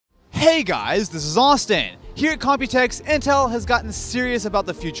Hey guys, this is Austin. Here at Computex, Intel has gotten serious about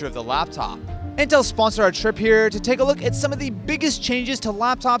the future of the laptop. Intel sponsored our trip here to take a look at some of the biggest changes to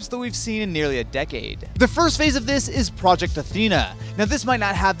laptops that we've seen in nearly a decade. The first phase of this is Project Athena. Now this might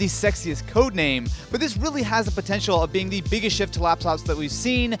not have the sexiest code name, but this really has the potential of being the biggest shift to laptops that we've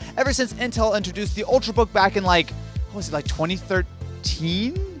seen ever since Intel introduced the Ultrabook back in like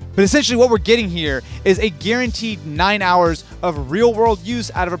 2013? But essentially what we're getting here is a guaranteed 9 hours of real-world use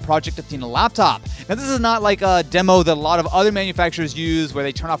out of a Project Athena laptop. Now this is not like a demo that a lot of other manufacturers use where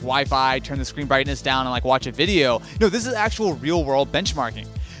they turn off Wi-Fi, turn the screen brightness down, and like watch a video. No, this is actual real-world benchmarking.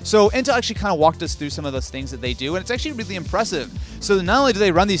 So Intel actually kind of walked us through some of those things that they do, and it's actually really impressive. So not only do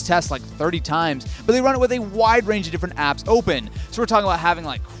they run these tests like 30 times, but they run it with a wide range of different apps open. So we're talking about having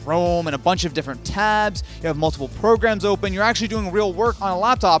like Chrome and a bunch of different tabs. You have multiple programs open. You're actually doing real work on a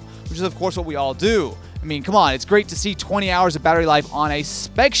laptop, which is of course what we all do. I mean, come on, it's great to see 20 hours of battery life on a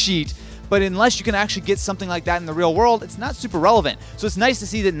spec sheet, but unless you can actually get something like that in the real world, it's not super relevant. So it's nice to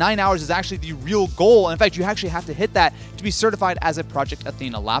see that 9 hours is actually the real goal. And in fact, you actually have to hit that to be certified as a Project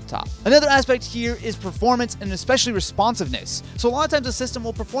Athena laptop. Another aspect here is performance and especially responsiveness. So a lot of times the system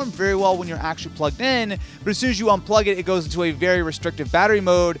will perform very well when you're actually plugged in, but as soon as you unplug it, it goes into a very restrictive battery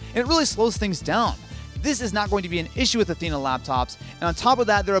mode, and it really slows things down. This is not going to be an issue with Athena laptops, and on top of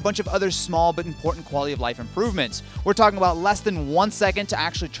that, there are a bunch of other small but important quality of life improvements. We're talking about less than 1 second to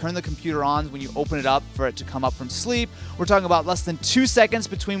actually turn the computer on when you open it up for it to come up from sleep. We're talking about less than 2 seconds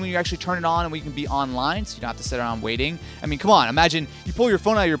between when you actually turn it on and when you can be online, so you don't have to sit around waiting. I mean, come on, imagine you pull your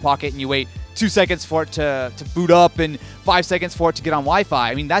phone out of your pocket and you wait 2 seconds for it to boot up and 5 seconds for it to get on Wi-Fi.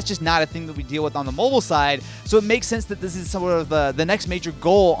 I mean, that's just not a thing that we deal with on the mobile side, so it makes sense that this is sort of the next major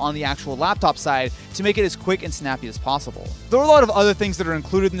goal on the actual laptop side, to make it as quick and snappy as possible. There are a lot of other things that are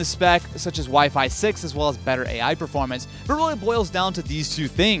included in the spec, such as Wi-Fi 6 as well as better AI performance, but it really boils down to these two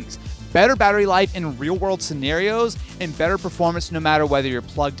things: better battery life in real-world scenarios and better performance no matter whether you're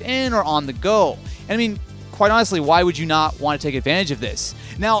plugged in or on the go. And I mean, quite honestly, why would you not want to take advantage of this?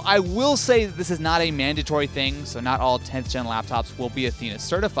 Now, I will say that this is not a mandatory thing, so not all 10th gen laptops will be Athena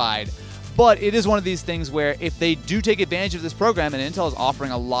certified, but it is one of these things where if they do take advantage of this program, and Intel is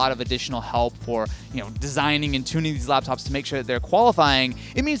offering a lot of additional help for, designing and tuning these laptops to make sure that they're qualifying,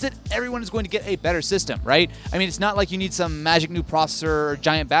 it means that everyone is going to get a better system, right? I mean, it's not like you need some magic new processor or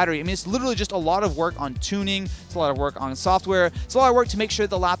giant battery. I mean, it's literally just a lot of work on tuning, it's a lot of work on software, it's a lot of work to make sure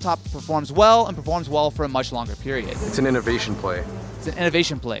the laptop performs well and performs well for a much longer period. It's an innovation play. It's an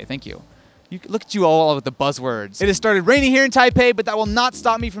innovation play, thank you. Look at you all with the buzzwords. It has started raining here in Taipei, but that will not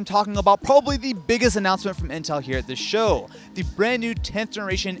stop me from talking about probably the biggest announcement from Intel here at this show: the brand new 10th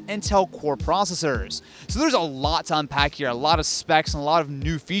generation Intel Core processors. So there's a lot to unpack here, a lot of specs and a lot of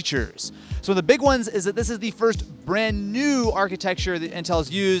new features. So the big ones is that this is the first brand new architecture that Intel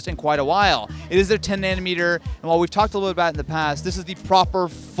has used in quite a while. It is their 10 nanometer, and while we've talked a little bit about it in the past, this is the proper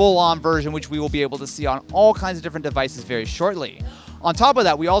full-on version, which we will be able to see on all kinds of different devices very shortly. On top of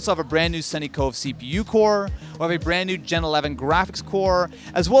that, we also have a brand new Sunny Cove CPU core, we have a brand new Gen 11 graphics core,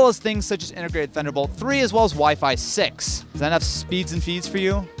 as well as things such as integrated Thunderbolt 3, as well as Wi-Fi 6. Is that enough speeds and feeds for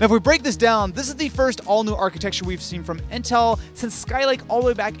you? Now, if we break this down, this is the first all-new architecture we've seen from Intel since Skylake all the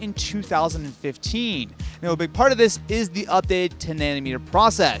way back in 2015. Now, a big part of this is the updated 10nm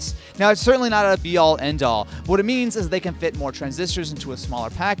process. Now, it's certainly not a be-all, end-all. What it means is they can fit more transistors into a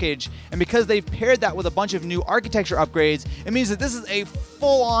smaller package, and because they've paired that with a bunch of new architecture upgrades, it means that this is a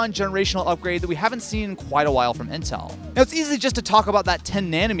full-on generational upgrade that we haven't seen in quite a while from Intel. Now, it's easy just to talk about that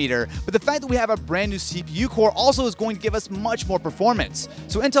 10nm, but the fact that we have a brand new CPU core also is going to give us much more performance.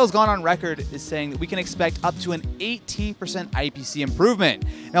 So Intel's gone on record as saying that we can expect up to an 18% IPC improvement.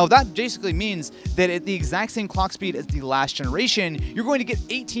 Now, that basically means that at the exact same clock speed as the last generation, you're going to get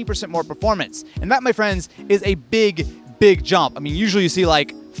 18% more performance. And that, my friends, is a big jump. I mean, usually you see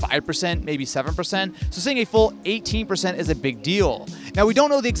like 5%, maybe 7%. So seeing a full 18% is a big deal. Now, we don't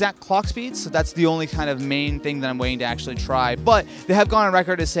know the exact clock speeds, so that's the only kind of main thing that I'm waiting to actually try, but they have gone on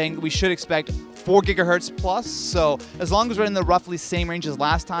record as saying that we should expect 4 gigahertz plus, so as long as we're in the roughly same range as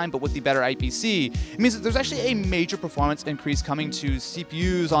last time, but with the better IPC, it means that there's actually a major performance increase coming to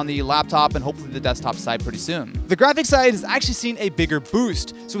CPUs on the laptop and hopefully the desktop side pretty soon. The graphics side has actually seen a bigger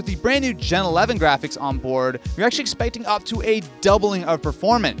boost, so with the brand new Gen 11 graphics on board, we're actually expecting up to a doubling of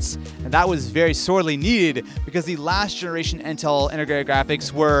performance, and that was very sorely needed because the last generation Intel integrated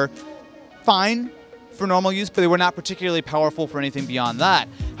graphics were fine for normal use, but they were not particularly powerful for anything beyond that.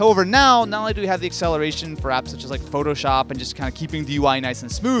 However, now, not only do we have the acceleration for apps such as like Photoshop and just kind of keeping the UI nice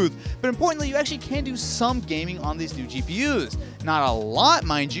and smooth, but importantly, you actually can do some gaming on these new GPUs. Not a lot,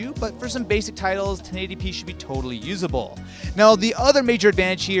 mind you, but for some basic titles, 1080p should be totally usable. Now, the other major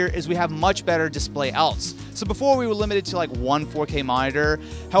advantage here is we have much better display outs. So before we were limited to like one 4K monitor.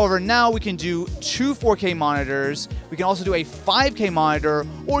 However, now we can do two 4K monitors. We can also do a 5K monitor,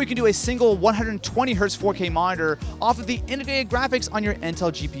 or we can do a single 120 Hz 4K monitor off of the integrated graphics on your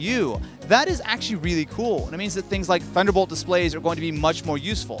Intel GPU. That is actually really cool, and it means that things like Thunderbolt displays are going to be much more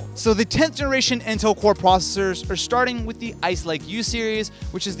useful. So the 10th generation Intel Core processors are starting with the Ice Lake U series,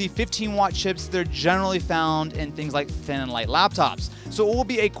 which is the 15-watt chips that are generally found in things like thin and light laptops. So it will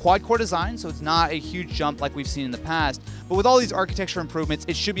be a quad-core design, so it's not a huge jump like we've seen in the past, but with all these architecture improvements,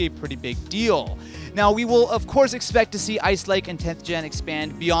 it should be a pretty big deal. Now, we will of course expect to see Ice Lake and 10th gen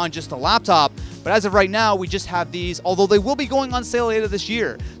expand beyond just the laptop, but as of right now, we just have these, although they will be going on sale later this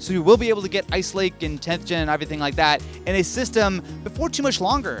year. So you will be able to get Ice Lake and 10th gen and everything like that in a system before too much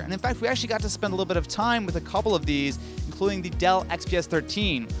longer. And in fact, we actually got to spend a little bit of time with a couple of these, including the Dell XPS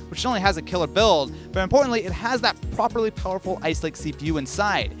 13, which not only has a killer build, but importantly, it has that properly powerful Ice Lake CPU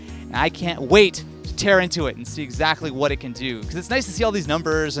inside. And I can't wait to tear into it and see exactly what it can do. Because it's nice to see all these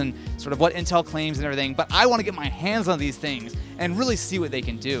numbers and sort of what Intel claims and everything, but I want to get my hands on these things and really see what they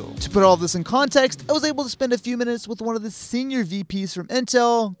can do. To put all of this in context, I was able to spend a few minutes with one of the senior VPs from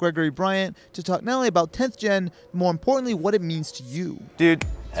Intel, Gregory Bryant, to talk not only about 10th gen, but more importantly, what it means to you. Dude,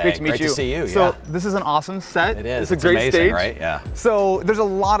 it's great to meet you. Great to see you, So this is an awesome set. It is. It's a great amazing, stage. Right? Yeah. So there's a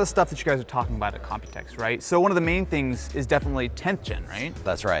lot of stuff that you guys are talking about at Computex, right? So one of the main things is definitely 10th gen, right?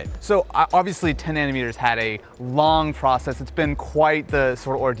 That's right. So obviously 10 nanometers had a long process. It's been quite the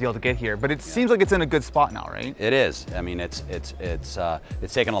sort of ordeal to get here, but it seems like it's in a good spot now, right? It is. I mean, it's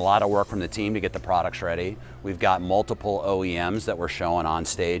taken a lot of work from the team to get the products ready. We've got multiple OEMs that we're showing on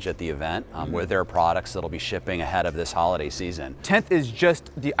stage at the event with their products that'll be shipping ahead of this holiday season. 10th is just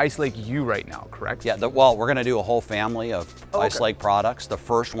the Ice Lake U right now, correct? Yeah, well, we're going to do a whole family of Ice Lake products. The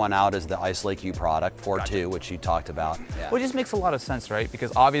first one out is the Ice Lake U product, 4.2, which you talked about. Yeah. Well, it just makes a lot of sense, right?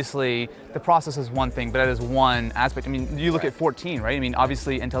 Because obviously the process is one thing, but that is one aspect. I mean, you look at 14, right? I mean,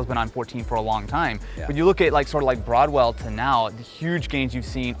 obviously Intel's been on 14 for a long time, but you look at like sort of like Broadwell to now, the huge gains you've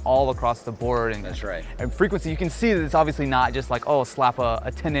seen all across the board. And, that's right. And frequency, you can see that it's obviously not just like, oh, slap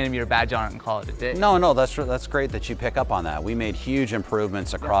a 10 nanometer badge on it and call it a day. No, that's great that you pick up on that. We made huge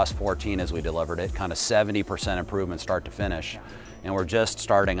improvements across 14 as we delivered it, kind of 70% improvement start to finish. And we're just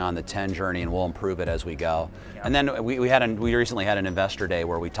starting on the 10 journey, and we'll improve it as we go. And then we recently had an investor day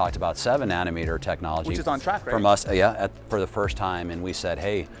where we talked about 7 nanometer technology, which is on track, right? From us, for the first time, and we said,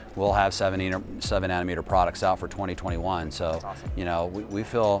 hey, we'll have 7 nanometer products out for 2021. So, awesome. You know, we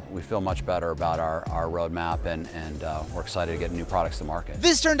feel much better about our roadmap, and we're excited to get new products to market.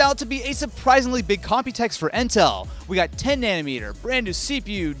 This turned out to be a surprisingly big Computex for Intel. We got 10 nanometer, brand new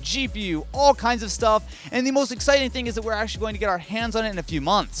CPU, GPU, all kinds of stuff, and the most exciting thing is that we're actually going to get our hands on it in a few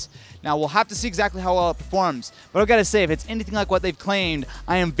months. Now, we'll have to see exactly how well it performs, but I've got to say, if it's anything like what they've claimed,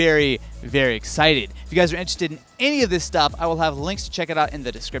 I am very, very excited. If you guys are interested in any of this stuff, I will have links to check it out in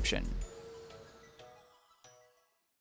the description.